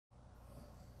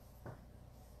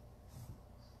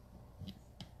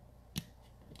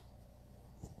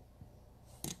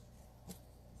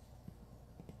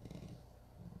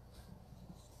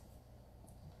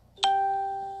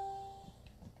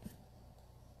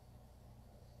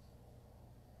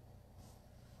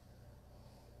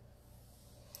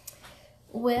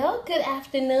Well, good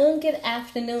afternoon. Good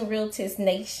afternoon, Realtist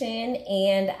Nation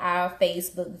and our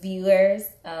Facebook viewers.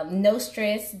 No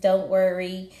stress, don't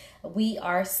worry. We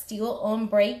are still on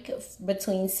break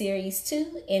between Series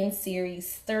 2 and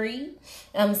Series 3.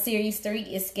 Series 3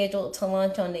 is scheduled to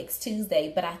launch on next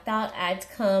Tuesday, but I thought I'd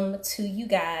come to you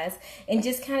guys and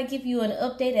just kind of give you an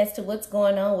update as to what's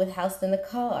going on with House in the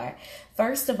Car.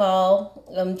 First of all,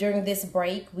 during this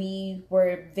break, we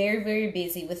were very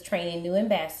busy with training new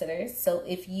ambassadors. So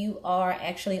if you are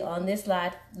actually on this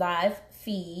live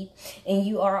feed and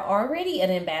you are already an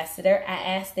ambassador, I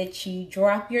ask that you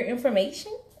drop your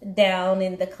information down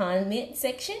in the comment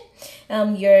section.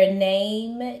 Your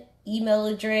name, email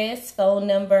address, phone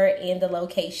number, and the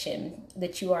location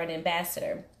that you are an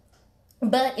ambassador.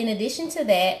 But in addition to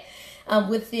that,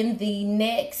 within the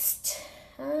next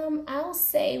I'll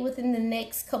say within the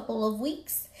next couple of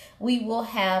weeks, we will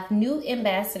have new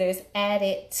ambassadors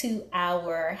added to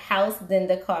our House Then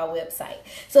the Car website.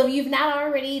 So if you've not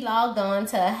already logged on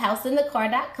to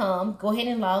housethenthecar.com, go ahead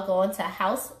and log on to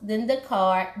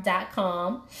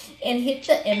housethenthecar.com and hit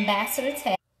the ambassador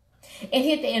tab.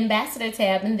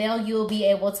 And there you'll be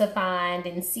able to find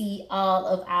and see all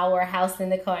of our House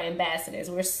in the Car ambassadors.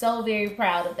 We're so very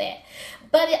proud of that.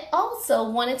 But it also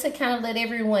wanted to kind of let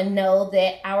everyone know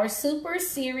that our Super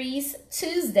Series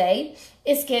Tuesday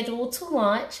is scheduled to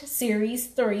launch Series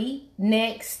 3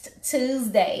 next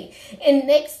Tuesday. And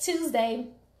next Tuesday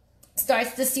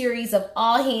starts the series of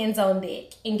All Hands on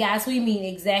Deck. And guys, we mean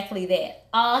exactly that.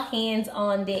 All hands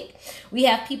on deck. We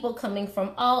have people coming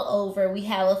from all over. We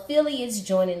have affiliates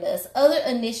joining us, other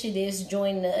initiatives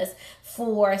joining us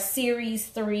for Series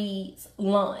 3's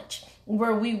launch,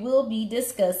 where we will be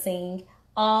discussing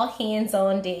all hands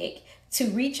on deck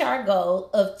to reach our goal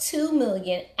of 2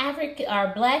 million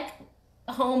our Black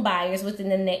home buyers within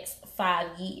the next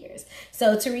 5 years.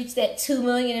 So to reach that 2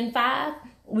 million in 5,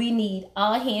 we need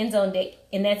all hands on deck,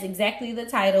 and that's exactly the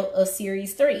title of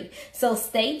Series 3. So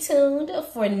stay tuned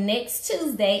for next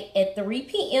Tuesday at 3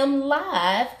 p.m.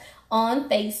 live on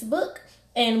Facebook,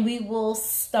 and we will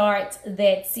start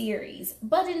that series.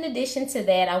 But in addition to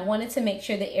that, I wanted to make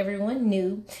sure that everyone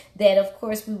knew that, of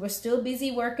course, we were still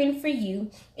busy working for you,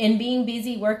 and being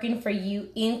busy working for you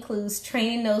includes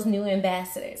training those new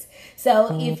ambassadors.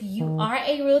 So if you are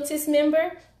a Realtist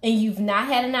member and you've not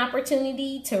had an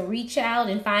opportunity to reach out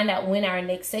and find out when our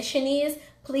next session is,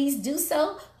 please do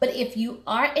so. But if you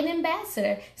are an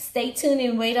ambassador, stay tuned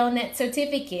and wait on that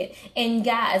certificate. And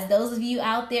guys, those of you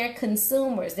out there,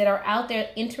 consumers that are out there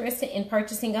interested in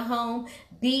purchasing a home,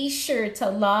 be sure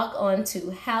to log on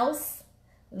to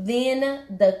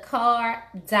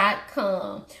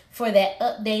housethenthecar.com for that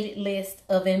updated list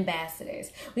of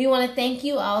ambassadors. We want to thank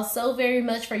you all so very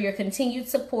much for your continued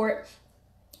support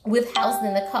with House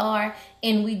in the Car,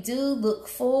 and we do look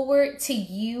forward to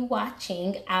you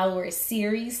watching our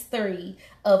Series 3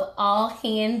 of All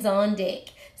Hands on Deck,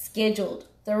 scheduled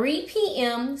 3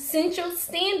 p.m. Central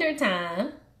Standard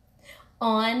Time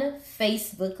on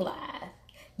Facebook Live.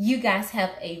 You guys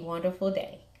have a wonderful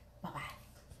day. Bye-bye.